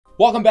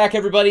Welcome back,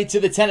 everybody, to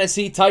the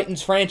Tennessee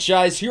Titans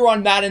franchise here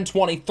on Madden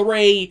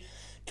 23.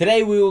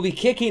 Today, we will be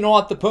kicking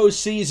off the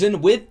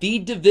postseason with the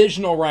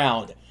divisional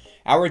round.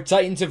 Our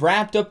Titans have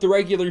wrapped up the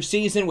regular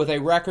season with a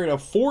record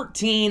of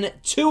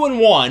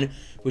 14-2-1,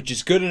 which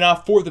is good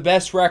enough for the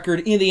best record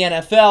in the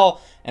NFL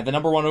and the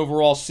 #1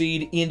 overall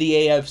seed in the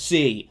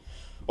AFC.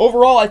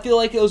 Overall, I feel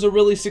like it was a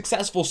really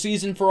successful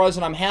season for us,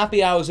 and I'm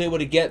happy I was able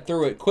to get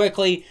through it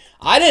quickly.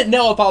 I didn't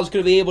know if I was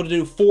going to be able to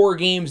do 4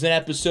 games an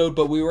episode,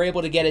 but we were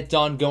able to get it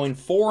done, going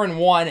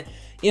 4-1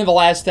 in the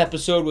last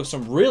episode with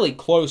some really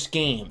close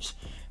games.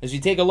 As you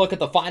take a look at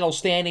the final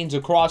standings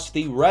across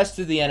the rest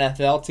of the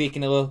NFL,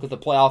 taking a look at the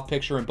playoff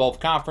picture in both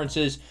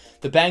conferences,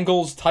 the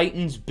Bengals,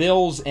 Titans,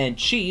 Bills, and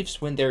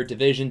Chiefs win their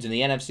divisions. In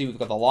the NFC, we've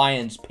got the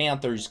Lions,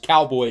 Panthers,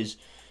 Cowboys,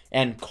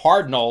 and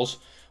Cardinals,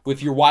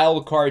 with your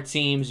wild card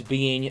teams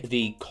being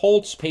the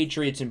Colts,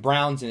 Patriots, and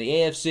Browns in the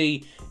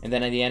AFC. And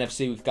then in the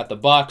NFC, we've got the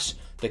Bucks,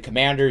 the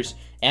Commanders,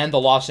 and the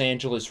Los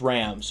Angeles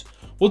Rams.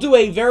 We'll do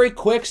a very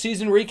quick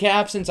season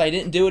recap since I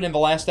didn't do it in the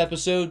last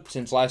episode,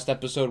 since last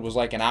episode was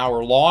like an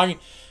hour long.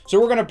 So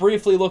we're going to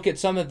briefly look at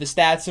some of the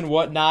stats and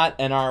whatnot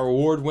and our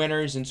award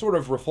winners and sort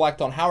of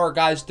reflect on how our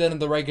guys did in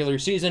the regular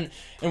season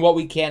and what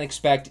we can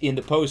expect in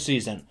the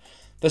postseason.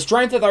 The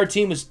strength of our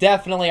team was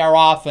definitely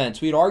our offense.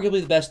 We had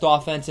arguably the best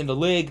offense in the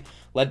league,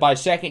 led by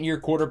second-year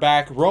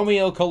quarterback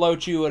Romeo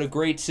Colucci, who had a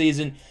great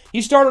season.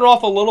 He started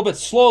off a little bit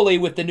slowly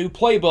with the new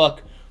playbook,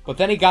 but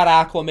then he got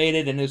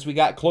acclimated, and as we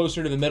got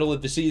closer to the middle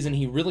of the season,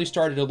 he really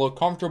started to look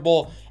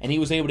comfortable, and he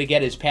was able to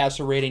get his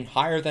passer rating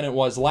higher than it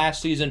was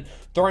last season,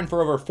 throwing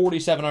for over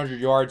 4,700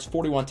 yards,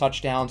 41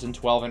 touchdowns, and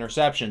 12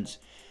 interceptions.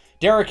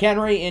 Derrick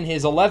Henry, in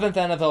his 11th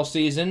NFL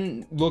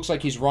season, looks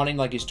like he's running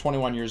like he's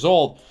 21 years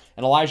old,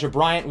 and Elijah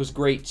Bryant was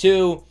great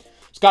too.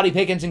 Scottie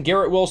Pickens and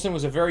Garrett Wilson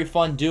was a very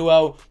fun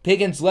duo.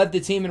 Pickens led the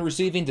team in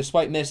receiving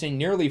despite missing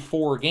nearly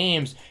 4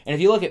 games. And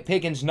if you look at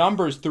Pickens'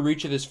 numbers through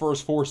each of his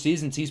first 4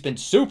 seasons, he's been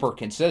super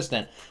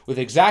consistent with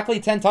exactly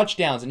 10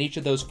 touchdowns in each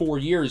of those 4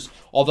 years.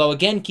 Although,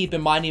 again, keep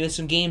in mind he missed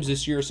some games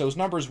this year, so his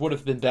numbers would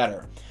have been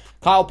better.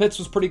 Kyle Pitts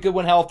was pretty good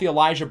when healthy.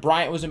 Elijah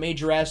Bryant was a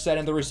major asset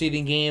in the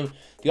receiving game.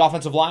 The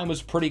offensive line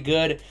was pretty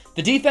good.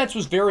 The defense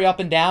was very up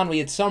and down. We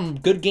had some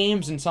good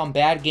games and some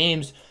bad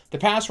games. The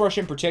pass rush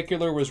in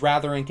particular was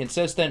rather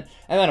inconsistent.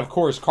 And then, of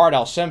course,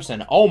 Cardell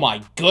Simpson. Oh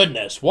my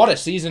goodness, what a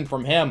season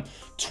from him.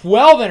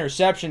 12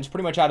 interceptions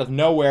pretty much out of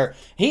nowhere.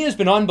 He has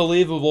been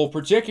unbelievable,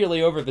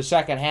 particularly over the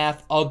second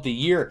half of the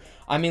year.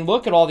 I mean,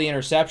 look at all the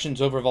interceptions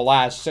over the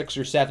last 6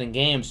 or 7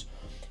 games.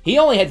 He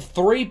only had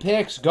 3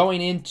 picks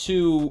going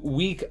into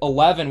Week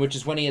 11, which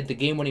is when he had the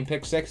game-winning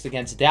pick 6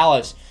 against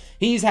Dallas.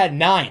 He's had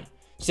 9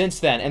 since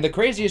then. And the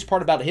craziest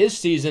part about his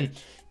season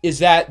is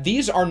that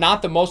these are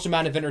not the most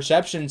amount of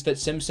interceptions that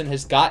Simpson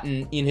has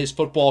gotten in his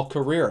football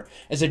career.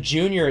 As a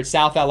junior at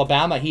South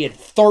Alabama, he had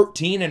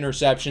 13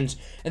 interceptions,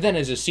 and then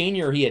as a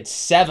senior, he had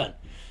 7.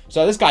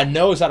 So this guy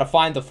knows how to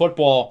find the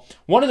football.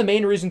 One of the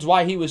main reasons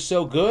why he was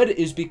so good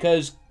is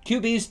because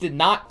QBs did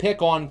not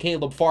pick on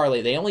Caleb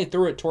Farley. They only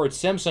threw it towards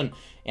Simpson,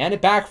 and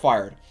it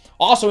backfired.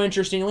 Also,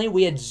 interestingly,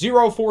 we had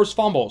 0 forced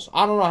fumbles.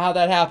 I don't know how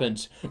that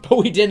happens, but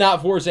we did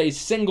not force a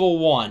single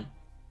one.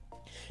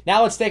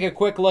 Now let's take a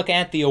quick look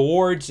at the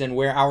awards and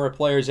where our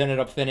players ended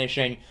up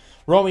finishing.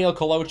 Romeo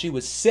Colucci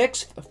was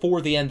 6th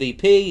for the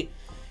MVP.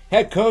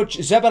 Head coach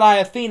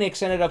Zebediah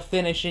Phoenix ended up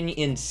finishing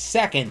in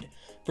 2nd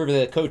for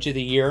the Coach of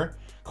the Year.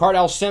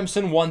 Cardell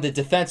Simpson won the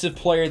Defensive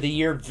Player of the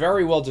Year.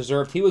 Very well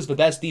deserved. He was the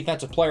best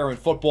defensive player in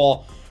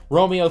football.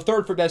 Romeo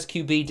 3rd for best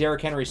QB.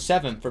 Derrick Henry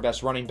 7th for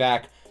best running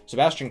back.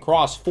 Sebastian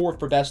Cross 4th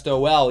for best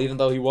OL, even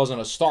though he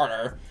wasn't a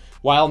starter.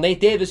 While Nate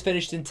Davis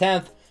finished in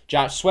 10th.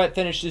 Josh Sweat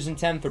finishes in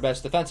 10th for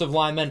best defensive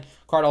lineman.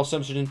 Cardell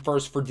Simpson in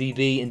 1st for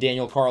DB. And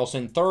Daniel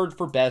Carlson 3rd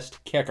for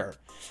best kicker.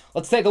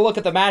 Let's take a look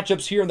at the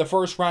matchups here in the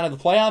first round of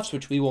the playoffs,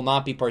 which we will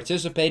not be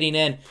participating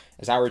in,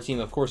 as our team,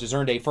 of course, has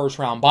earned a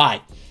first-round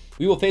bye.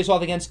 We will face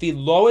off against the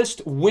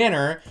lowest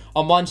winner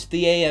amongst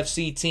the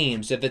AFC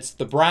teams. If it's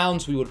the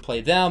Browns, we would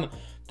play them.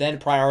 Then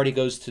priority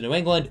goes to New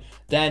England.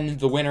 Then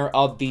the winner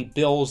of the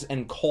Bills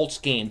and Colts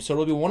game. So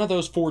it'll be one of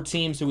those 4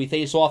 teams that we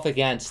face off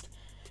against.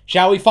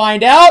 Shall we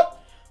find out?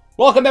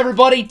 Welcome,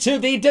 everybody, to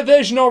the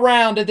divisional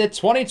round of the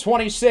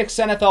 2026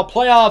 NFL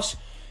playoffs.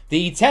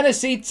 The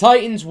Tennessee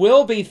Titans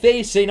will be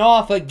facing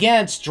off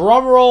against,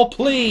 drumroll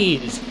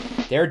please,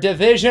 their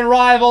division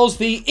rivals,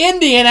 the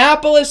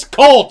Indianapolis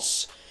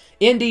Colts.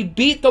 Indy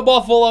beat the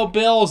Buffalo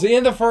Bills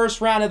in the first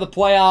round of the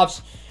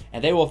playoffs,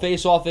 and they will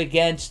face off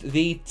against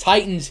the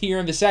Titans here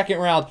in the second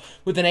round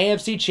with an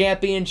AFC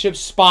Championship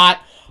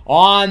spot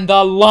on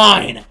the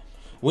line.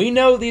 We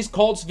know these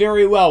Colts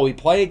very well. We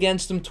play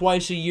against them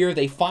twice a year.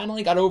 They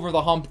finally got over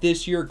the hump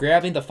this year,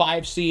 grabbing the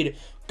 5 seed,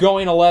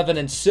 going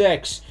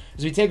 11-6.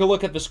 As we take a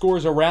look at the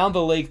scores around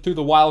the league through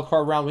the wild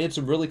card round, we had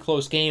some really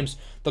close games.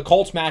 The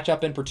Colts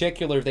matchup in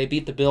particular, they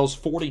beat the Bills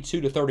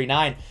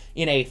 42-39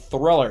 in a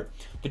thriller.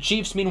 The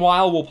Chiefs,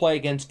 meanwhile, will play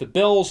against the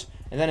Bills.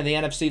 And then in the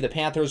NFC, the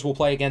Panthers will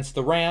play against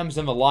the Rams,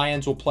 and the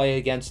Lions will play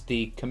against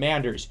the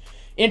Commanders.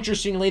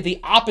 Interestingly, the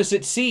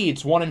opposite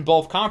seeds won in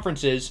both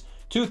conferences.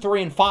 2,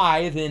 3, and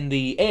 5 in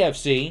the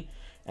AFC,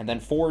 and then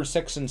 4,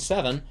 6, and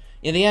 7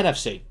 in the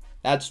NFC.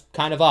 That's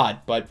kind of odd,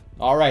 but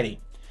alrighty.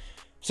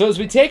 So as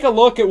we take a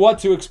look at what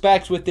to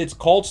expect with this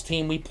Colts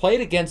team, we played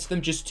against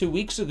them just 2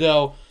 weeks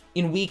ago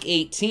in Week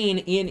 18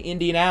 in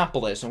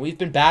Indianapolis, and we've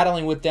been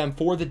battling with them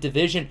for the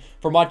division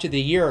for much of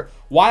the year.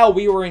 While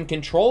we were in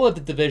control of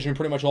the division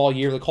pretty much all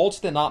year, the Colts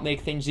did not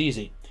make things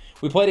easy.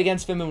 We played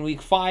against them in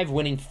Week 5,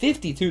 winning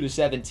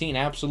 52-17,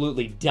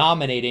 absolutely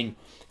dominating.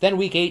 Then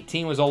Week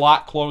 18 was a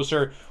lot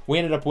closer. We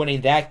ended up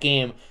winning that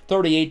game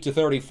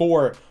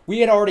 38-34. We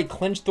had already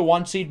clinched the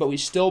 1 seed, but we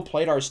still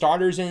played our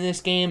starters in this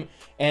game,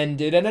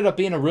 and it ended up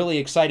being a really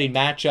exciting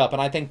matchup,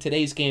 and I think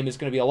today's game is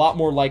going to be a lot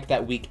more like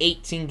that Week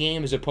 18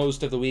 game as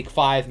opposed to the Week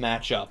 5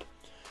 matchup.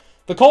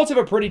 The Colts have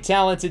a pretty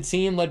talented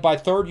team led by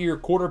third-year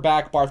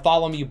quarterback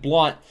Bartholomew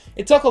Blount.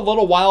 It took a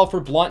little while for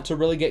Blount to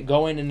really get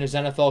going in his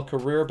NFL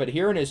career, but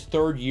here in his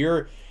third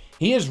year,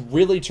 he has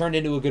really turned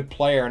into a good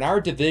player. In our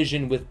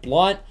division with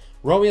Blount,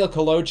 Romeo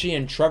Colucci,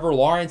 and Trevor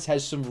Lawrence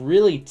has some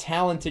really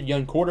talented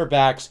young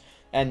quarterbacks,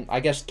 and I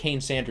guess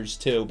Kane Sanders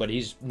too, but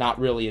he's not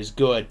really as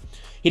good.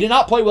 He did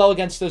not play well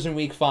against us in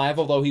Week 5,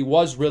 although he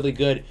was really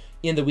good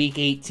in the Week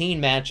 18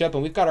 matchup,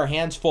 and we've got our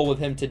hands full with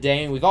him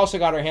today, and we've also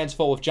got our hands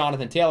full with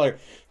Jonathan Taylor,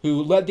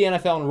 who led the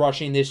NFL in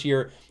rushing this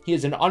year. He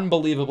is an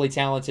unbelievably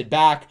talented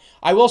back.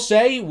 I will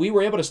say we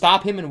were able to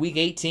stop him in Week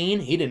 18.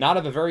 He did not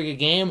have a very good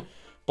game,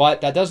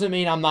 but that doesn't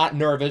mean I'm not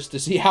nervous to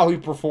see how he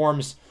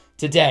performs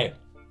today.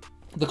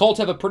 The Colts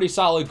have a pretty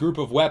solid group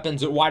of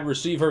weapons at wide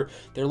receiver.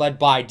 They're led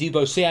by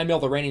Deebo Samuel,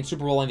 the reigning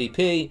Super Bowl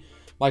MVP,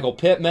 Michael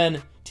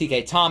Pittman,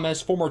 TK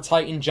Thomas, former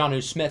Titan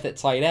Jonnu Smith at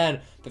tight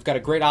end. They've got a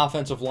great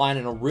offensive line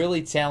and a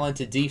really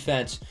talented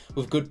defense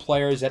with good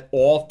players at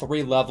all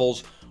 3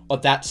 levels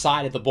of that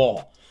side of the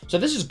ball. So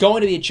this is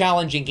going to be a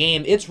challenging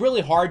game. It's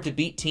really hard to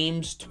beat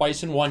teams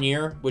twice in 1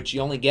 year, which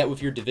you only get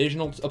with your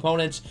divisional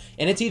opponents,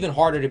 and it's even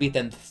harder to beat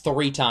them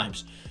 3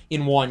 times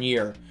in 1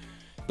 year.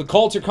 The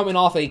Colts are coming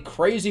off a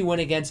crazy win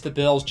against the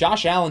Bills.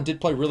 Josh Allen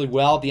did play really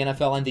well, the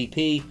NFL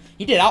MVP.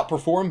 He did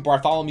outperform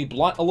Bartholomew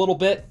Blount a little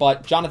bit,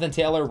 but Jonathan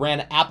Taylor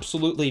ran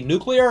absolutely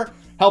nuclear,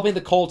 helping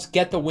the Colts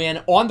get the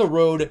win on the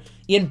road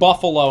in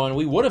Buffalo. And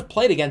we would have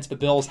played against the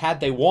Bills had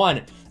they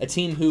won, a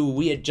team who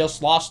we had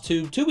just lost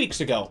to 2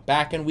 weeks ago,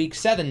 back in Week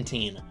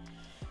 17.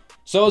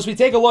 So as we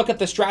take a look at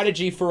the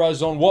strategy for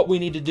us on what we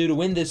need to do to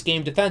win this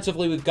game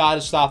defensively, we've got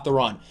to stop the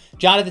run.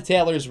 Jonathan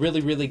Taylor is really,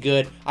 really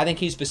good. I think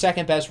he's the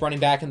second best running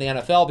back in the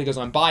NFL because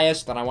I'm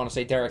biased, and I want to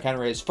say Derrick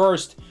Henry is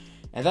first.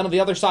 And then on the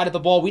other side of the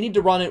ball, we need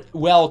to run it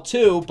well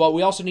too, but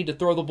we also need to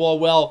throw the ball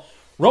well.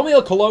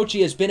 Romeo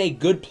Colucci has been a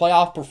good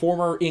playoff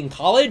performer in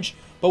college,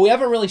 but we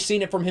haven't really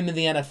seen it from him in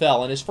the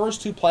NFL. In his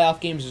first 2 playoff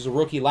games as a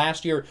rookie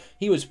last year,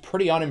 he was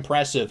pretty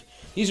unimpressive.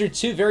 These are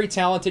 2 very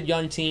talented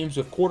young teams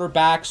with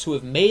quarterbacks who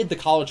have made the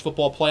college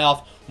football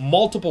playoff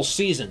multiple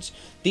seasons.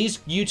 These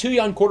 2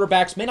 young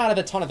quarterbacks may not have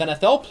a ton of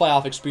NFL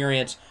playoff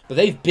experience, but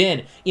they've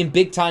been in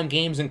big-time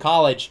games in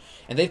college,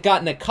 and they've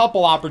gotten a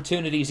couple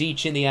opportunities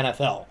each in the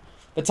NFL.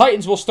 The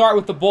Titans will start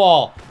with the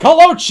ball.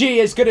 Colucci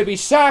is going to be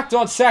sacked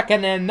on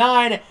 2nd and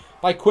 9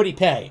 by Kwity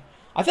Paye.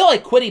 I feel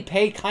like Kwity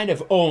Paye kind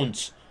of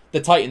owns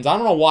the Titans. I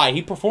don't know why.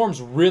 He performs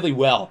really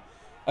well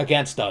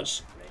against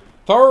us.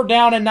 3rd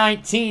down and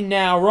 19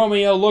 now.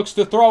 Romeo looks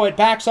to throw it.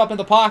 Backs up in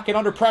the pocket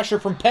under pressure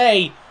from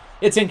Paye.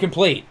 It's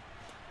incomplete.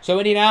 So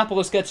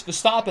Indianapolis gets the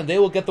stop, and they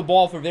will get the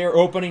ball for their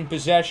opening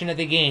possession of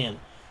the game.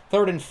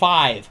 3rd and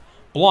 5.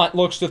 Blount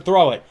looks to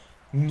throw it.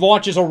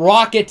 Launches a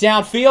rocket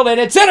downfield, and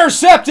it's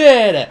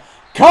intercepted!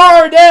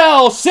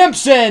 Cardell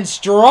Simpson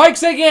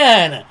strikes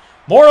again.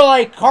 More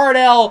like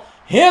Cardell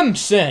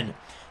Himpson.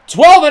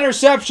 12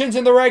 interceptions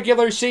in the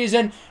regular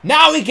season.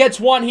 Now he gets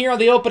 1 here on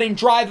the opening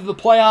drive of the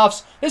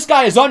playoffs. This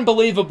guy is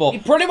unbelievable. He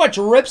pretty much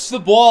rips the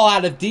ball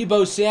out of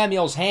Deebo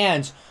Samuel's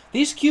hands.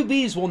 These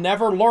QBs will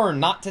never learn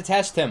not to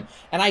test him.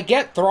 And I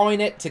get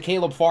throwing it to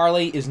Caleb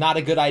Farley is not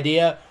a good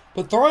idea,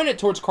 but throwing it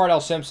towards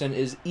Cardell Simpson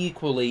is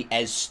equally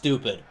as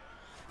stupid.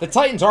 The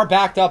Titans are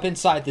backed up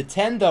inside the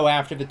 10, though,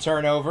 after the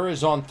turnover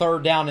is on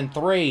 3rd down and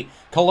 3.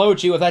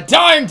 Colucci with a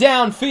dime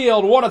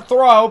downfield. What a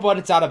throw, but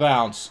it's out of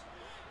bounds.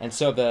 And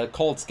so the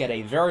Colts get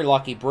a very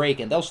lucky break,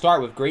 and they'll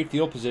start with great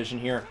field position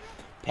here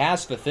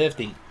past the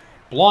 50.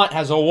 Blount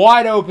has a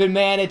wide open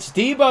man. It's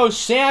Deebo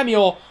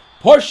Samuel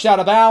pushed out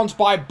of bounds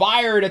by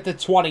Byard at the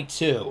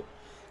 22.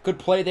 Good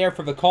play there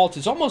for the Colts.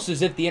 It's almost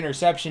as if the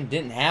interception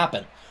didn't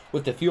happen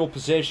with the field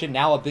position.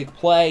 Now a big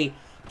play.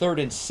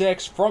 3rd and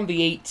 6 from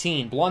the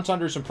 18. Blount's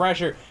under some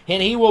pressure,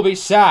 and he will be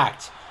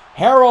sacked.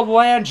 Harold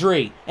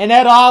Landry and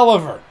Ed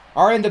Oliver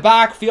are in the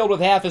backfield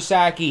with half a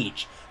sack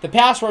each. The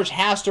pass rush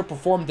has to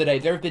perform today.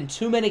 There have been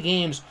too many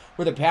games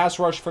where the pass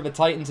rush for the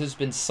Titans has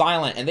been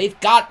silent, and they've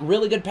got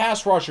really good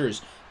pass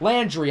rushers.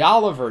 Landry,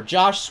 Oliver,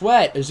 Josh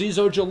Sweat, Azeez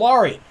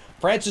Ojulari,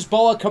 Francis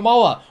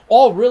Boa-Kamoa,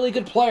 all really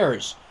good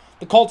players.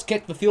 The Colts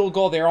kick the field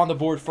goal. They're on the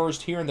board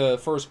first here in the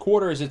first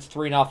quarter as it's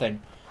 3-0.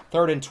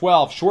 3rd and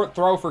 12. Short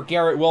throw for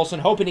Garrett Wilson,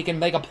 hoping he can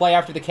make a play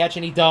after the catch,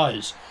 and he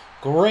does.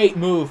 Great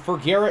move for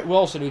Garrett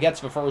Wilson, who gets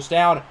the first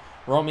down.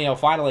 Romeo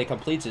finally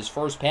completes his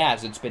first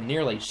pass. It's been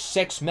nearly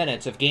 6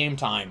 minutes of game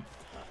time.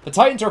 The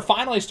Titans are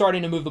finally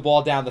starting to move the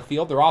ball down the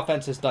field. Their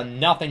offense has done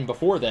nothing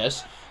before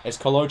this, as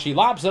Colochi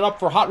lobs it up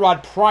for Hot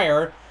Rod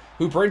Pryor,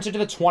 who brings it to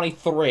the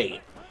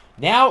 23.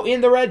 Now in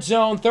the red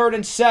zone, 3rd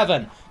and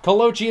 7.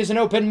 Colochi is an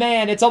open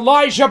man. It's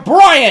Elijah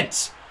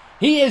Bryant!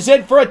 He is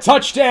in for a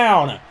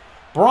touchdown!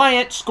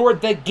 Bryant scored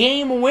the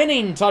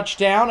game-winning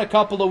touchdown a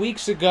couple of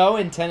weeks ago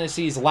in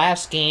Tennessee's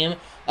last game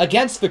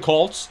against the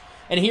Colts.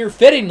 And here,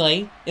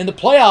 fittingly, in the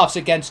playoffs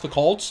against the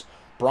Colts,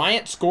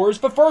 Bryant scores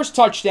the first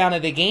touchdown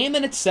of the game,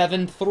 and it's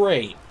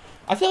 7-3.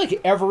 I feel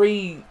like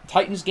every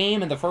Titans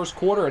game in the first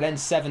quarter, it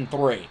ends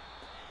 7-3.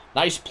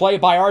 Nice play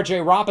by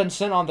R.J.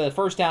 Robinson on the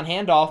first down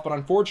handoff, but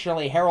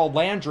unfortunately Harold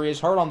Landry is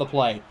hurt on the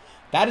play.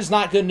 That is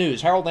not good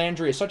news. Harold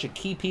Landry is such a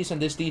key piece in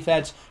this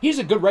defense. He's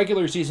a good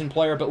regular season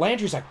player, but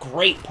Landry's a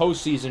great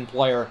postseason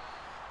player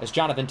as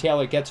Jonathan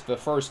Taylor gets the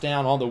first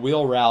down on the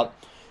wheel route.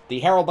 The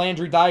Harold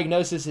Landry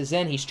diagnosis is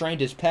in. He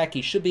strained his pec.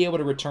 He should be able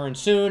to return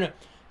soon.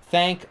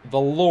 Thank the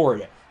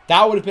Lord.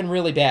 That would have been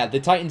really bad.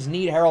 The Titans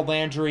need Harold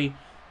Landry.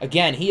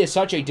 Again, he is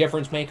such a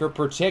difference maker,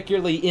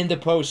 particularly in the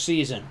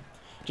postseason.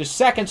 Just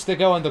seconds to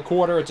go in the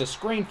quarter. It's a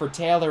screen for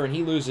Taylor, and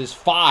he loses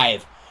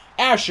 5.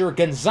 Asher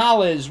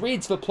Gonzalez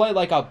reads the play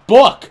like a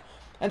book.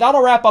 And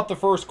that'll wrap up the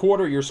first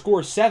quarter. Your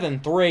score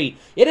 7-3.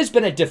 It has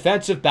been a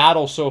defensive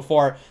battle so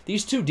far.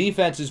 These two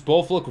defenses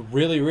both look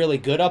really, really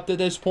good up to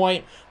this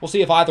point. We'll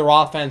see if either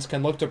offense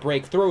can look to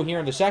break through here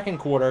in the second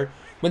quarter.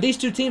 When these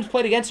two teams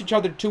played against each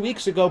other 2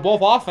 weeks ago,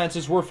 both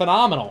offenses were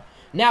phenomenal.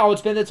 Now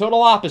it's been the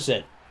total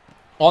opposite.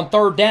 On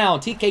 3rd down,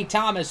 T.K.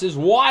 Thomas is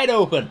wide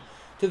open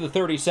to the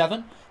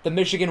 37. The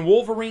Michigan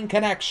Wolverine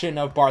connection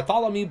of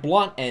Bartholomew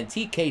Blount and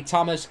T.K.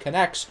 Thomas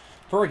connects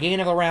for a gain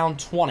of around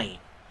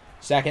 20.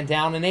 2nd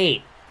down and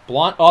 8.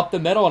 Blount up the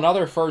middle,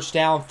 another first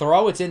down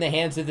throw. It's in the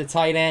hands of the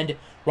tight end,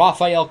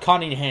 Raphael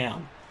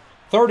Cunningham.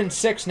 3rd and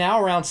 6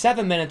 now, around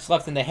 7 minutes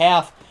left in the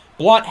half.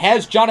 Blount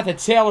has Jonathan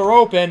Taylor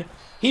open.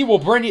 He will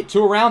bring it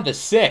to around the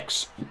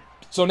 6.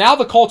 So now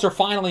the Colts are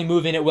finally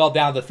moving it well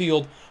down the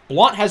field.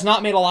 Blount has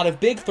not made a lot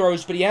of big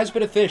throws, but he has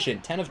been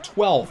efficient, 10 of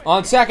 12.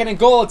 On 2nd and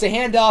goal, it's a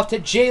handoff to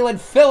Jalen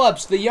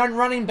Phillips, the young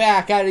running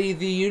back out of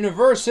the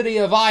University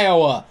of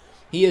Iowa.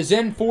 He is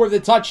in for the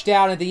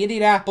touchdown, and the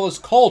Indianapolis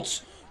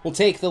Colts will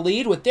take the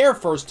lead with their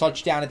first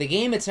touchdown of the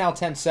game. It's now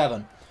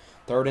 10-7.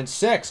 3rd and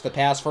 6. The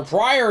pass for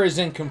Pryor is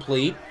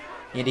incomplete.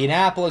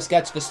 Indianapolis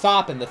gets the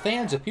stop, and the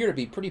fans appear to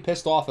be pretty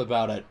pissed off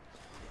about it.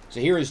 So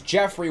here is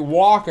Jeffrey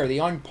Walker, the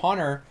young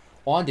punter,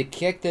 on to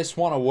kick this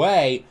one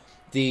away.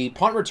 The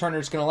punt returner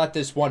is going to let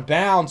this one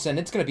bounce, and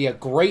it's going to be a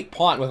great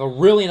punt with a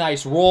really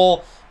nice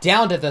roll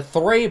down to the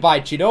 3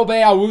 by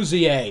Chidobe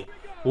Awuzie.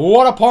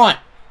 What a punt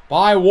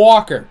by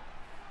Walker.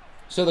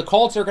 So the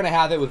Colts are going to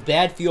have it with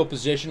bad field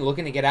position,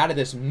 looking to get out of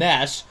this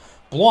mess.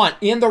 Blount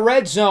in the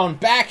red zone,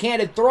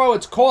 backhanded throw.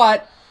 It's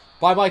caught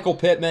by Michael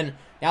Pittman.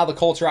 Now the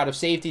Colts are out of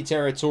safety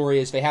territory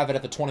as they have it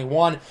at the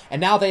 21, and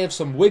now they have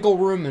some wiggle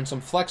room and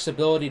some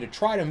flexibility to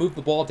try to move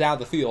the ball down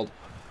the field.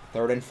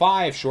 3rd and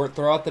 5, short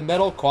throw up the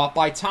middle, caught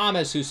by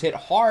Thomas, who's hit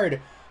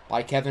hard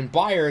by Kevin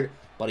Byard,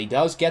 but he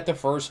does get the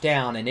first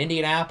down, and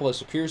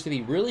Indianapolis appears to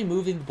be really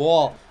moving the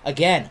ball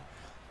again.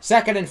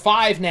 2nd and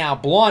 5 now,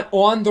 Blount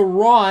on the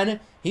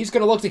run. He's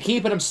going to look to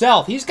keep it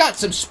himself. He's got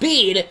some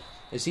speed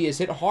as he is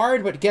hit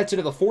hard, but gets it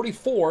to the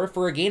 44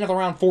 for a gain of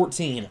around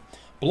 14.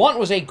 Blount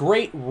was a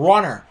great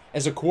runner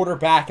as a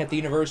quarterback at the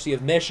University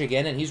of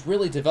Michigan, and he's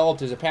really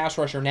developed as a pass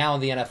rusher now in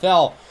the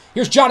NFL.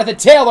 Here's Jonathan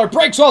Taylor,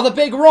 breaks off the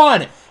big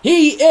run.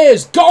 He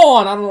is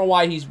gone. I don't know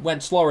why he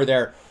went slower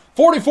there.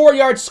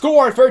 44-yard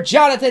score for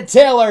Jonathan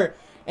Taylor,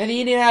 and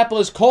the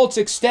Indianapolis Colts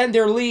extend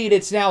their lead.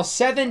 It's now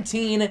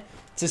 17-7.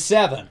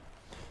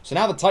 So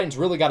now the Titans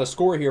really got to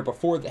score here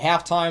before the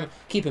halftime.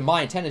 Keep in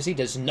mind, Tennessee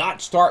does not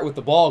start with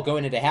the ball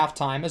going into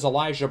halftime as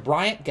Elijah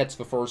Bryant gets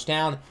the first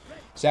down.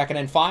 2nd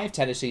and 5,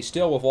 Tennessee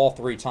still with all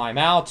 3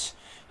 timeouts.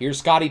 Here's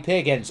Scotty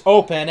Piggins,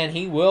 open, and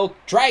he will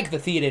drag the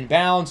feet in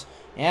bounds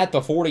at the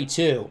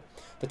 42.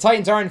 The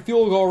Titans are in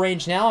field goal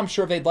range now. I'm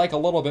sure they'd like a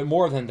little bit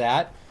more than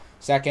that.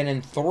 2nd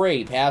and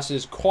 3, pass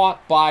is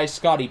caught by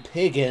Scotty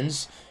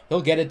Piggins.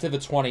 He'll get it to the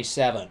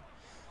 27.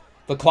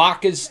 The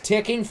clock is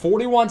ticking,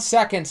 41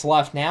 seconds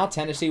left now.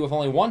 Tennessee with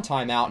only 1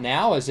 timeout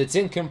now as it's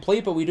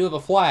incomplete, but we do have a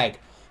flag.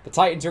 The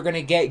Titans are going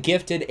to get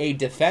gifted a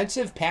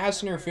defensive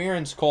pass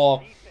interference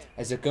call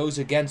as it goes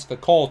against the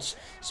Colts,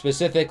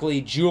 specifically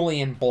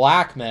Julian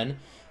Blackman.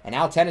 And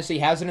now Tennessee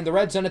has it in the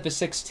red zone at the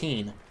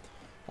 16.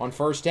 On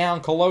 1st down,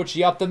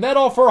 Colochi up the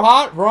middle for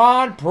Hot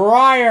Rod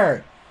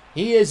Pryor.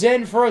 He is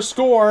in for a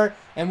score,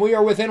 and we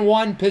are within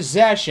 1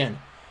 possession.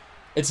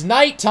 It's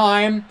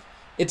nighttime.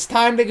 It's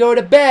time to go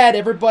to bed.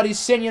 Everybody's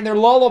singing their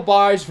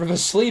lullabies for the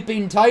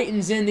sleeping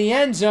Titans in the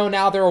end zone.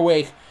 Now they're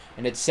awake,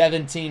 and it's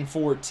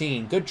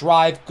 17-14. Good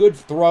drive, good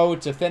throw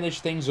to finish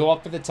things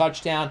off for the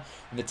touchdown,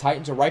 and the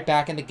Titans are right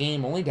back in the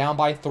game, only down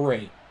by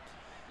 3.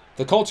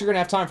 The Colts are going to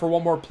have time for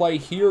one more play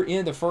here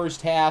in the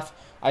first half.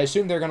 I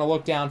assume they're going to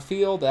look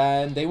downfield,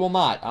 and they will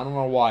not. I don't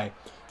know why.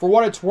 For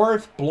what it's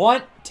worth,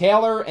 Blunt,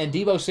 Taylor, and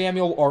Deebo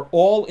Samuel are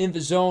all in the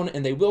zone,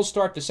 and they will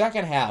start the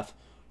second half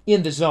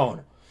in the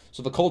zone.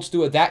 So the Colts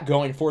do have that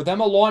going for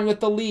them, along with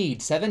the lead.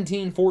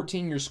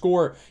 17-14 your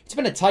score. It's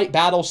been a tight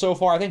battle so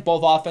far. I think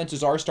both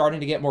offenses are starting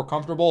to get more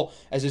comfortable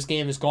as this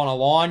game has gone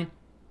along.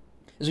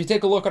 As we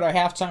take a look at our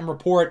halftime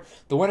report,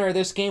 the winner of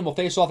this game will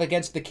face off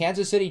against the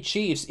Kansas City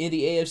Chiefs in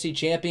the AFC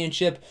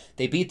Championship.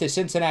 They beat the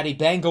Cincinnati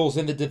Bengals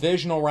in the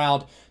divisional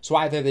round, so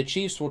either the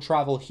Chiefs will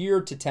travel here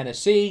to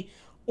Tennessee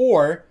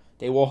or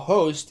they will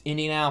host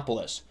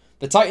Indianapolis.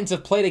 The Titans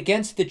have played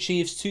against the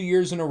Chiefs 2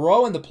 years in a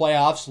row in the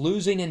playoffs,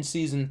 losing in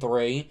Season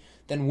 3,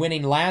 then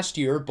winning last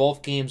year,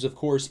 both games, of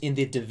course, in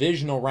the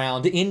divisional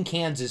round in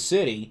Kansas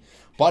City.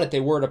 But if they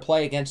were to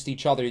play against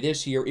each other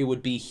this year, it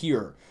would be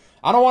here.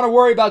 I don't want to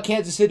worry about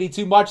Kansas City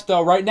too much,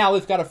 though. Right now,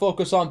 we've got to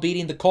focus on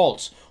beating the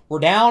Colts. We're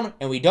down,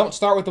 and we don't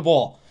start with the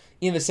ball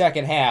in the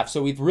second half.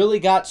 So we've really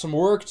got some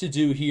work to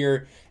do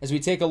here as we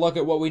take a look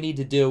at what we need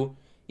to do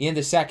in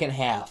the second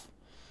half.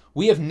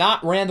 We have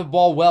not ran the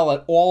ball well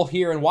at all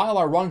here, and while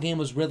our run game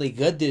was really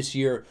good this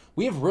year,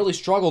 we have really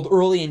struggled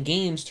early in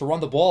games to run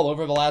the ball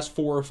over the last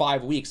 4 or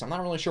 5 weeks. I'm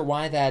not really sure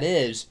why that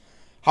is.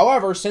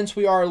 However, since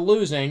we are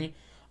losing,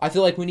 I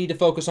feel like we need to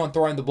focus on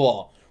throwing the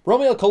ball.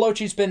 Romeo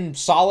Colucci's been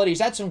solid. He's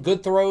had some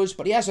good throws,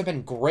 but he hasn't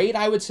been great,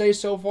 I would say,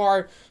 so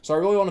far. So I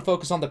really want to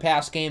focus on the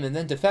pass game. And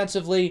then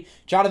defensively,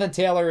 Jonathan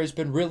Taylor has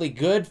been really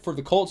good for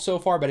the Colts so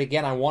far, but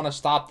again, I want to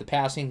stop the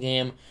passing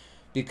game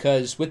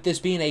because with this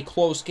being a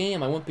close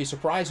game, I wouldn't be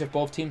surprised if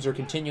both teams are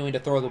continuing to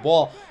throw the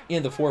ball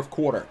in the fourth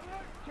quarter.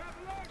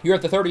 Here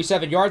at the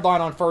 37-yard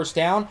line on first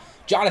down,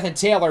 Jonathan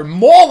Taylor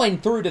mauling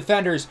through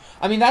defenders.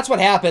 I mean, that's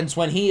what happens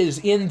when he is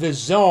in the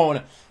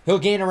zone. He'll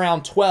gain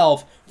around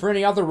 12. For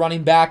any other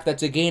running back,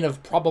 that's a gain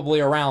of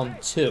probably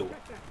around 2.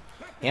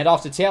 Hand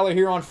off to Taylor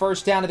here on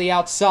first down to the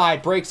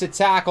outside. Breaks a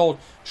tackle,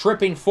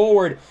 tripping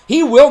forward.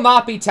 He will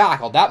not be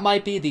tackled. That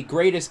might be the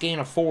greatest gain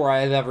of 4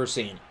 I have ever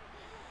seen.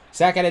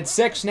 2nd and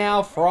 6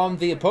 now from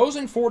the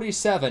opposing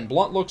 47.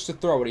 Blunt looks to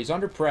throw it. He's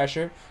under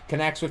pressure.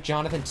 Connects with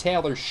Jonathan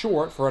Taylor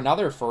short for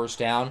another first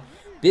down.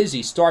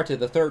 Busy start to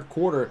the third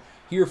quarter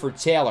here for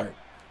Taylor.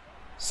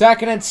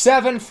 2nd and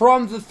 7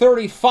 from the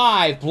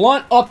 35.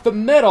 Blunt up the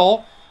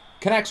middle.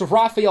 Connects with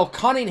Raphael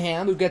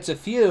Cunningham, who gets a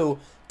few.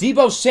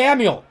 Deebo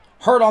Samuel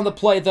hurt on the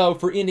play, though,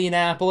 for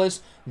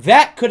Indianapolis.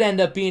 That could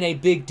end up being a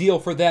big deal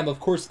for them. Of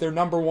course, their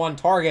 #1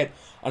 target.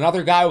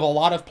 Another guy with a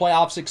lot of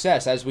playoff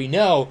success. As we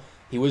know,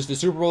 he was the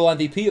Super Bowl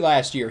MVP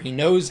last year. He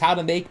knows how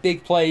to make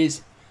big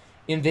plays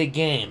in big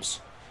games.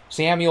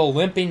 Samuel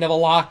limping to the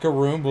locker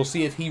room. We'll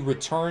see if he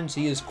returns.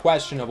 He is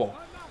questionable.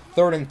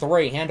 3rd and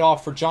 3.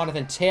 Handoff for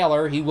Jonathan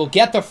Taylor. He will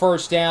get the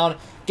first down.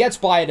 Gets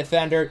by a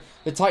defender.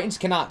 The Titans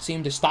cannot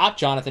seem to stop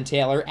Jonathan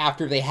Taylor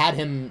after they had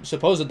him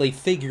supposedly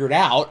figured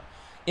out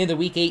in the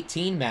Week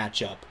 18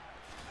 matchup.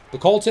 The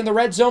Colts in the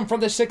red zone from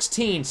the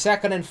 16.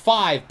 2nd and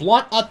 5.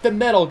 Blunt up the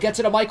middle. Gets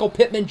it to Michael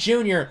Pittman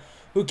Jr.,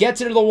 who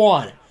gets it to the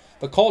 1.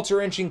 The Colts are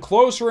inching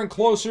closer and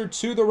closer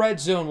to the red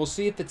zone. We'll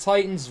see if the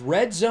Titans'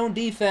 red zone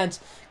defense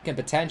can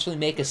potentially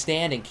make a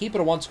stand and keep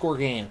it a one-score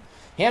game.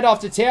 Handoff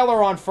to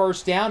Taylor on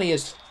first down. He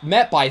is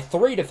met by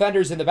 3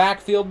 defenders in the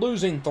backfield,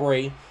 losing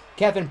 3.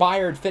 Kevin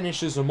Byard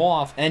finishes him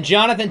off. And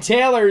Jonathan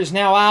Taylor is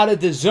now out of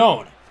the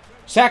zone.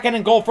 2nd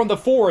and goal from the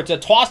 4. It's a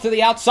toss to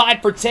the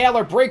outside for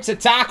Taylor. Breaks a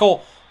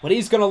tackle, but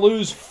he's going to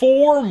lose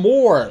 4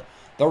 more.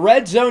 The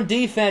red zone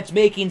defense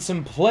making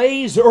some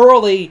plays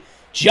early.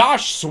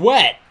 Josh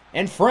Sweat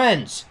and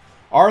friends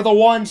are the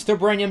ones to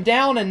bring him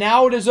down. And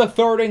now it is a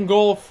 3rd and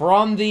goal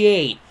from the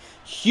 8.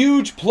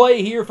 Huge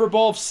play here for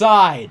both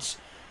sides.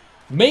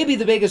 Maybe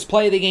the biggest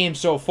play of the game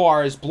so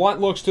far as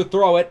Blunt looks to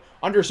throw it.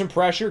 Under some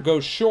pressure,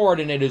 goes short,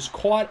 and it is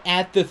caught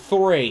at the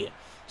 3.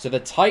 So the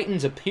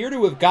Titans appear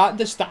to have gotten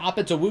the stop.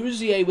 It's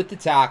Awuzie with the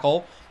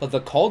tackle, but the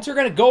Colts are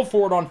going to go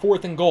for it on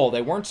 4th and goal.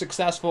 They weren't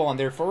successful on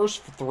their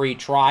first 3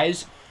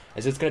 tries,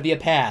 as it's going to be a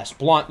pass.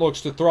 Blunt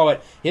looks to throw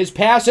it. His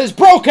pass is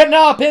broken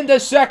up in the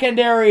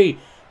secondary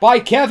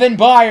by Kevin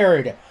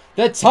Byard.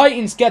 The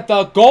Titans get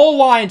the goal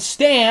line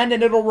stand,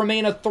 and it'll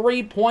remain a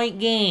 3-point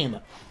game.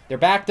 They're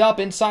backed up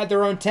inside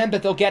their own 10,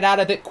 but they'll get out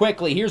of it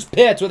quickly. Here's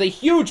Pitts with a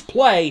huge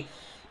play,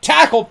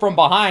 tackled from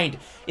behind.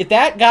 If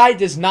that guy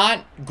does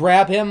not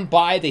grab him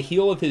by the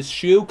heel of his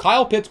shoe,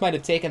 Kyle Pitts might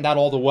have taken that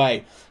all the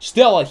way.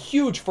 Still a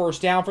huge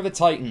first down for the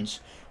Titans.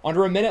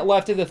 Under a minute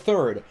left in the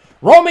 3rd.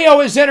 Romeo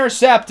is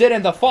intercepted,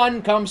 and the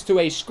fun comes to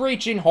a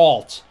screeching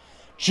halt.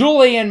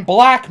 Julian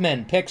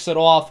Blackman picks it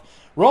off.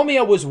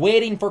 Romeo was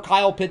waiting for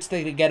Kyle Pitts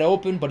to get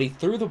open, but he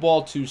threw the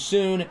ball too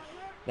soon.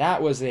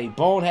 That was a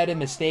boneheaded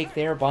mistake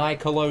there by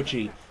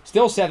Colucci.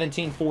 Still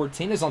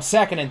 17-14 is on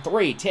 2nd and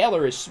 3.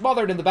 Taylor is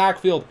smothered in the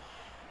backfield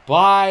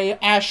by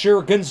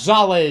Asher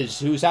Gonzalez,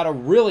 who's had a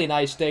really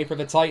nice day for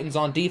the Titans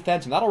on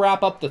defense, and that'll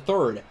wrap up the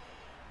 3rd.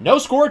 No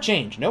score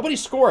change. Nobody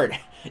scored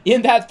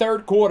in that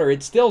 3rd quarter.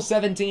 It's still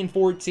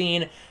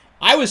 17-14.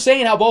 I was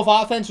saying how both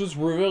offenses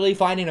were really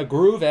finding a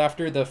groove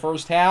after the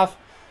first half.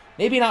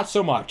 Maybe not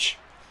so much.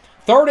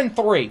 3rd and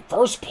 3.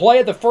 First play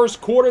of the first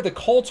quarter. The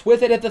Colts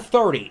with it at the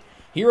 30.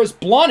 Here is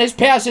Blunt. His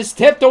pass is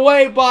tipped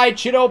away by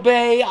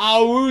Chidobe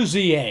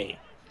Awuzie.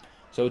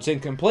 So it's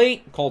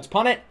incomplete. Colts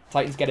punt it.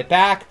 Titans get it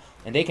back,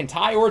 and they can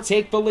tie or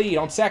take the lead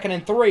on 2nd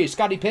and 3.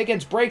 Scotty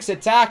Pickens breaks a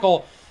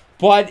tackle,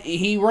 but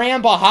he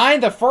ran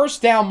behind the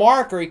first down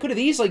marker. He could have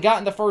easily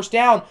gotten the first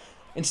down.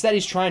 Instead,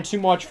 he's trying too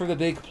much for the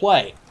big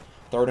play.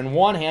 3rd and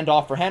 1,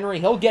 handoff for Henry.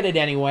 He'll get it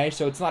anyway,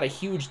 so it's not a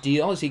huge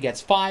deal as he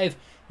gets 5.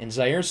 And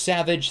Zaire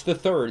Savage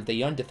III, the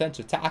young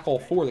defensive tackle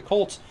for the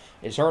Colts,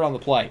 is hurt on the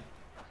play.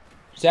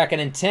 2nd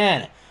and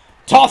 10.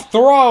 Tough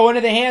throw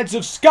into the hands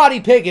of Scotty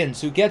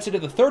Pickens, who gets it to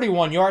the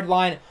 31-yard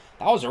line.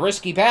 That was a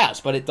risky pass,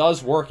 but it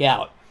does work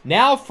out.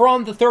 Now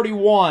from the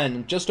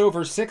 31, just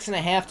over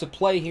 6.5 to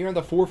play here in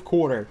the 4th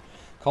quarter.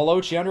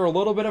 Colochi under a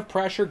little bit of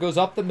pressure, goes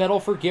up the middle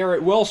for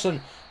Garrett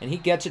Wilson, and he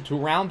gets it to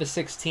around the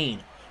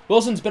 16.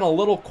 Wilson's been a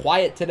little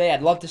quiet today.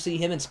 I'd love to see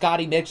him and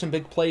Scotty make some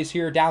big plays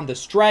here down the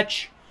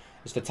stretch,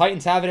 as the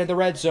Titans have it in the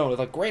red zone with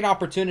a great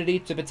opportunity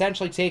to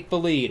potentially take the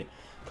lead.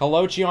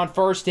 Colochi on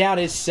 1st down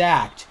is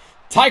sacked.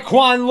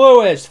 Tyquan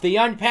Lewis, the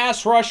young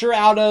pass rusher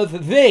out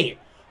of the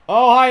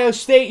Ohio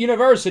State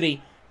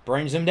University,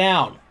 brings him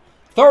down.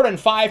 3rd and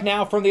 5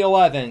 now from the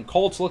 11.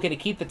 Colts looking to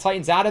keep the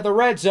Titans out of the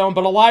red zone,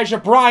 but Elijah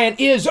Bryant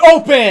is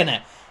open.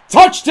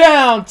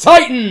 Touchdown,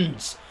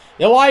 Titans!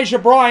 Elijah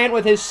Bryant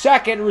with his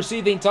 2nd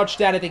receiving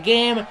touchdown of the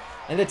game,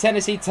 and the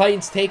Tennessee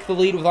Titans take the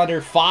lead with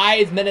under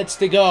 5 minutes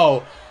to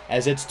go,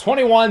 as it's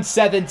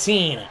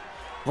 21-17.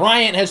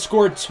 Bryant has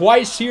scored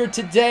twice here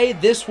today,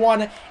 this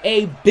one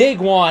a big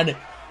one.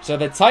 So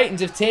the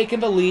Titans have taken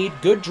the lead.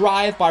 Good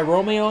drive by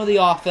Romeo in the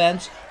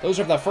offense. Those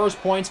are the first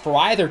points for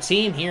either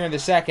team here in the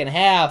 2nd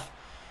half.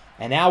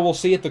 And now we'll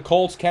see if the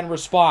Colts can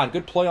respond.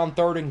 Good play on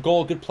 3rd and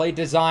goal. Good play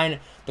design.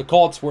 The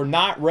Colts were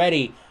not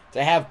ready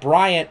to have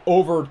Bryant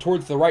over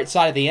towards the right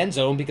side of the end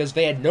zone because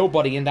they had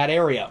nobody in that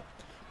area.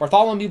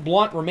 Bartholomew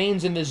Blunt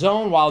remains in the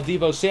zone while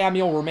Deebo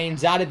Samuel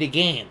remains out of the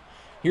game.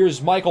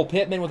 Here's Michael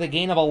Pittman with a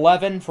gain of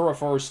 11 for a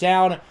 1st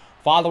down.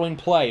 Following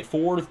play,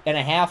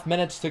 4.5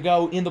 minutes to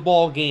go in the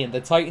ball game.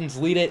 The Titans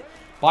lead it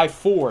by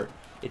 4.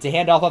 It's a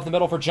handoff up the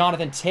middle for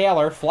Jonathan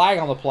Taylor. Flag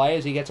on the play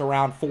as he gets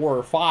around 4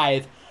 or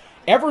 5.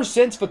 Ever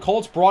since the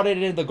Colts brought it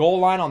into the goal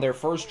line on their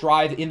first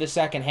drive in the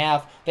 2nd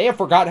half, they have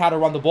forgotten how to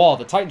run the ball.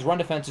 The Titans' run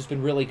defense has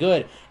been really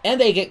good,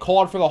 and they get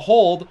called for the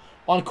hold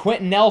on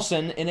Quentin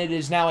Nelson, and it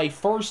is now a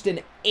 1st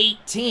and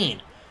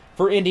 18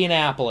 for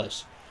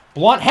Indianapolis.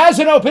 Blunt has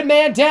an open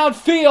man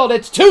downfield.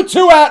 It's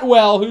Tutu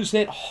Atwell, who's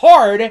hit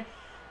hard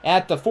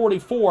at the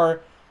 44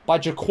 by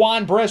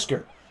Jaquan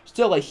Brisker.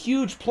 Still a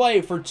huge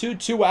play for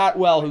Tutu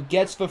Atwell, who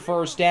gets the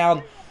 1st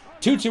down.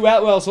 Tutu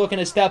Atwell's looking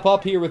to step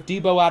up here with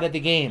Deebo out of the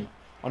game.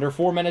 Under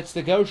 4 minutes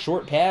to go,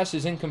 short pass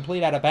is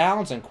incomplete out of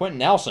bounds, and Quentin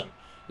Nelson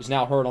is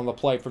now hurt on the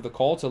play for the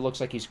Colts. It looks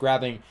like he's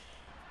grabbing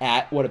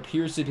at what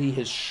appears to be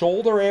his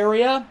shoulder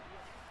area.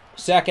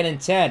 2nd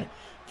and 10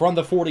 from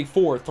the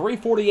 44.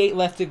 3:48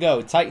 left to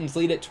go. Titans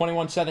lead at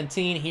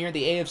 21-17 here in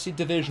the AFC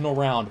Divisional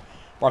Round.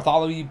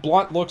 Bartholomew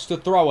Blunt looks to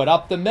throw it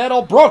up the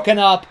middle, broken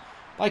up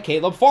by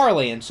Caleb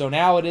Farley. And so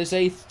now it is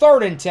a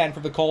 3rd and 10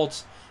 for the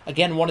Colts.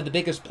 Again, one of the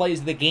biggest plays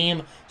of the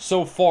game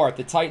so far. If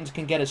the Titans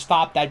can get a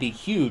stop, that'd be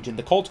huge, and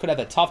the Colts could have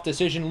a tough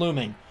decision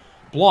looming.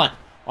 Blunt,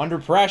 under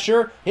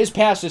pressure. His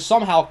pass is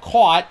somehow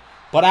caught,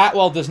 but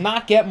Atwell does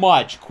not get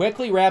much.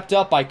 Quickly wrapped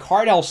up by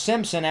Cardell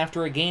Simpson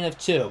after a gain of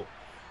 2.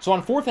 So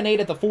on 4th and 8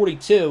 at the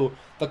 42,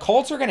 the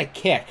Colts are going to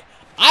kick.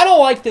 I don't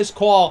like this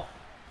call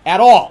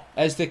at all,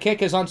 as the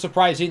kick is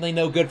unsurprisingly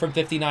no good from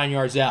 59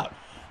 yards out.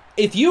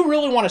 If you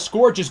really want to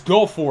score, just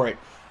go for it.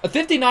 A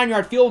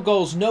 59-yard field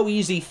goal is no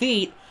easy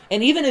feat,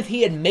 and even if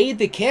he had made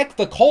the kick,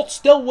 the Colts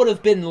still would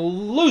have been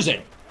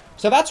losing.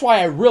 So that's why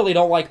I really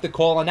don't like the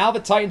call, and now the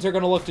Titans are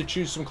going to look to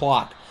choose some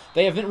clock.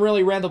 They haven't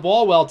really ran the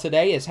ball well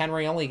today, as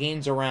Henry only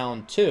gains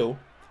around 2.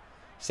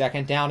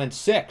 2nd down and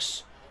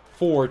 6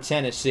 for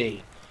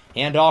Tennessee.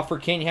 Handoff for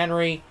King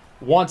Henry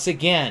once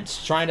again,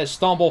 trying to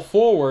stumble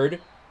forward,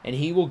 and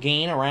he will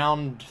gain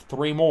around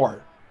 3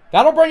 more.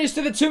 That'll bring us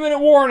to the 2-minute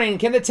warning.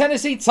 Can the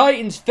Tennessee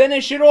Titans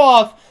finish it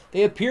off?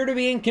 They appear to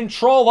be in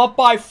control, up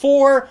by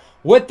 4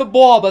 with the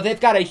ball, but they've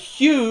got a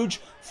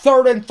huge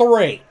 3rd and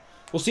 3.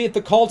 We'll see if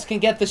the Colts can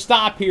get the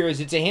stop here,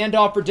 as it's a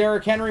handoff for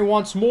Derrick Henry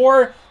once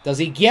more. Does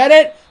he get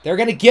it? They're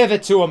going to give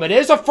it to him. It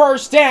is a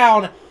 1st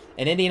down,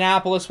 and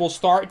Indianapolis will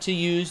start to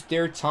use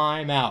their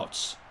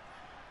timeouts.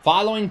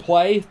 Following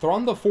play,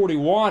 from the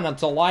 41 up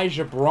to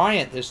Elijah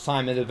Bryant this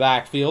time in the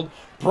backfield.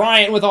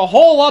 Bryant with a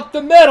hole up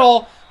the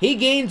middle. He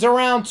gains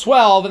around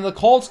 12, and the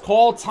Colts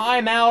call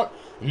timeout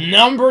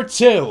number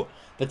 2.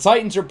 The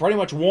Titans are pretty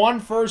much 1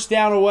 first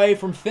down away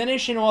from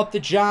finishing off the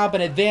job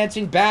and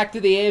advancing back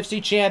to the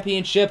AFC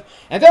Championship,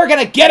 and they're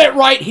going to get it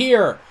right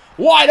here.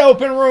 Wide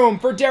open room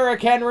for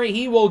Derrick Henry.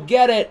 He will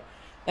get it,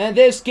 and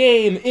this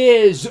game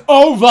is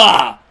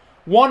over.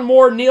 One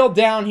more kneel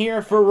down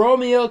here for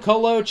Romeo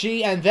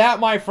Colochi, and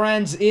that, my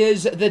friends,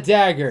 is the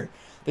dagger.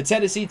 The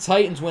Tennessee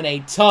Titans win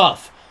a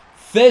tough,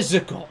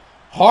 physical,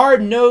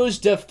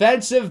 hard-nosed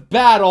defensive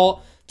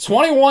battle,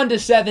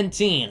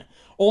 21-17.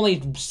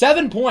 Only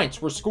 7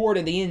 points were scored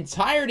in the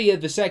entirety of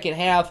the 2nd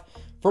half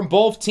from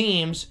both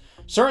teams.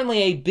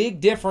 Certainly a big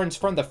difference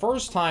from the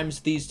first times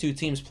these two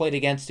teams played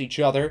against each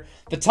other.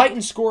 The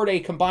Titans scored a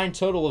combined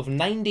total of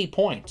 90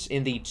 points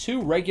in the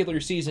 2 regular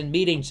season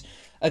meetings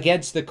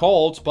against the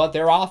Colts, but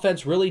their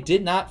offense really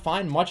did not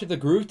find much of the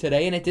groove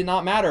today, and it did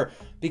not matter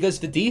because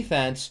the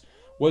defense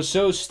was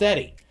so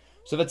steady.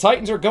 So the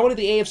Titans are going to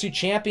the AFC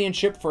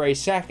Championship for a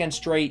second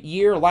straight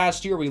year.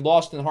 Last year, we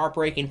lost in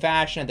heartbreaking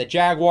fashion at the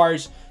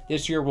Jaguars.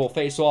 This year, we'll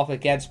face off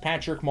against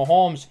Patrick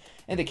Mahomes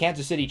and the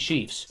Kansas City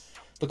Chiefs.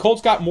 The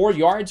Colts got more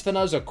yards than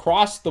us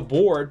across the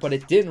board, but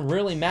it didn't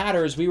really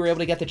matter as we were able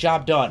to get the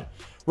job done.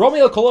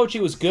 Romeo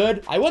Colucci was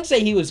good. I wouldn't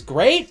say he was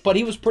great, but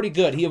he was pretty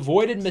good. He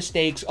avoided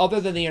mistakes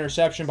other than the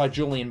interception by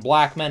Julian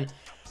Blackmon.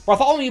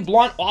 Bartholomew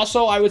Blount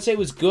also, I would say,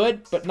 was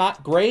good, but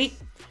not great.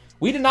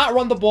 We did not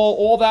run the ball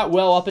all that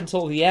well up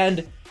until the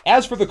end.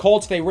 As for the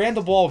Colts, they ran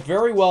the ball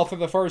very well for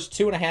the first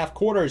 2.5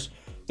 quarters,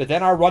 but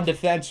then our run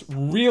defense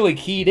really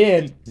keyed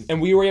in, and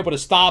we were able to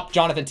stop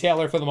Jonathan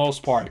Taylor for the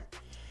most part.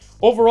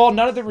 Overall,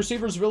 none of the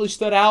receivers really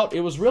stood out. It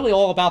was really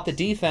all about the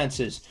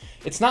defenses.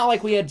 It's not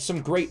like we had some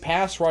great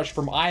pass rush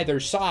from either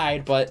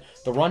side, but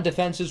the run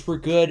defenses were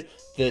good.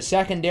 The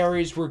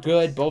secondaries were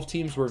good. Both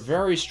teams were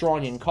very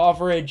strong in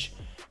coverage,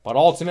 but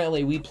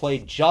ultimately we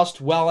played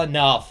just well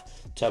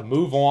enough to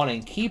move on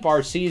and keep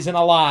our season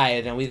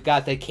alive. And we've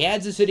got the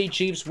Kansas City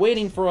Chiefs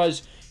waiting for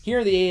us here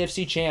in the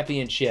AFC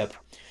Championship.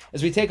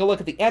 As we take a look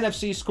at the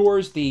NFC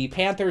scores, the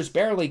Panthers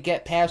barely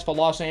get past the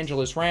Los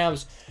Angeles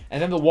Rams,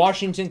 and then the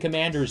Washington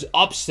Commanders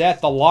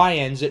upset the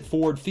Lions at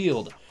Ford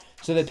Field.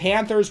 So the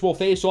Panthers will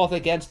face off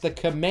against the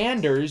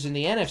Commanders in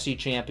the NFC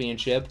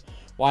Championship,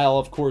 while,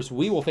 of course,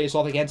 we will face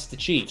off against the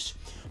Chiefs.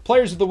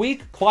 Players of the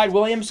week, Clyde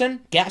Williamson,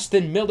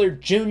 Gaston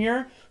Millard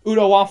Jr.,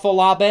 Udo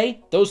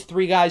Afolabi. Those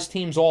 3 guys'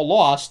 teams all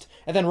lost.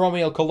 And then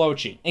Romeo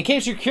Colucci. In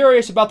case you're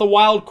curious about the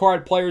wild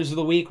card players of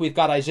the week, we've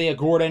got Isaiah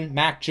Gordon,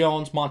 Mac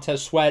Jones,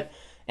 Montez Sweat,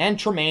 and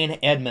Tremaine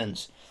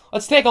Edmonds.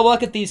 Let's take a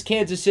look at these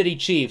Kansas City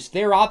Chiefs.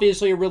 They're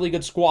obviously a really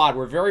good squad.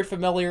 We're very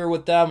familiar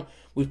with them.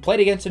 We've played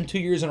against them 2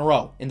 years in a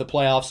row in the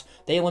playoffs.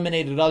 They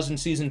eliminated us in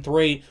Season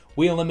 3.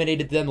 We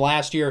eliminated them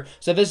last year.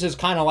 So this is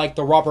kind of like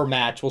the rubber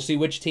match. We'll see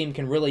which team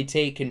can really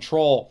take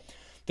control.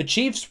 The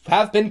Chiefs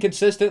have been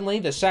consistently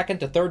the second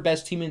to third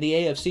best team in the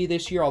AFC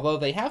this year, although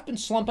they have been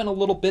slumping a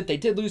little bit. They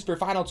did lose their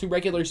final 2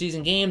 regular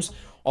season games,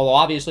 although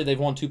obviously they've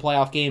won 2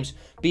 playoff games,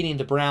 beating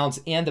the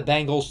Browns and the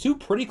Bengals. 2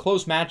 pretty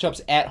close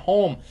matchups at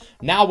home.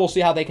 Now we'll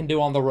see how they can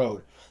do on the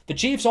road. The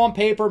Chiefs on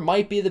paper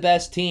might be the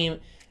best team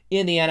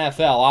in the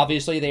NFL.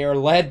 Obviously, they are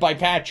led by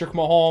Patrick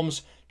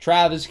Mahomes,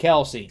 Travis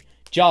Kelce,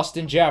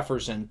 Justin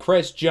Jefferson,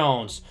 Chris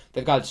Jones.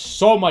 They've got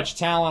so much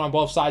talent on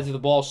both sides of the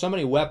ball, so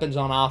many weapons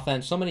on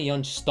offense, so many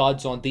young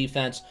studs on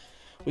defense.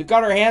 We've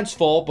got our hands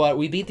full, but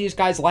we beat these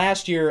guys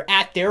last year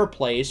at their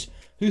place.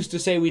 Who's to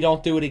say we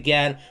don't do it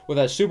again with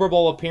a Super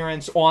Bowl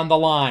appearance on the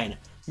line?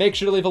 Make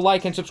sure to leave a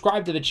like and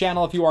subscribe to the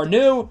channel if you are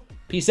new.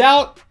 Peace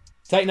out.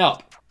 Tighten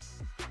up.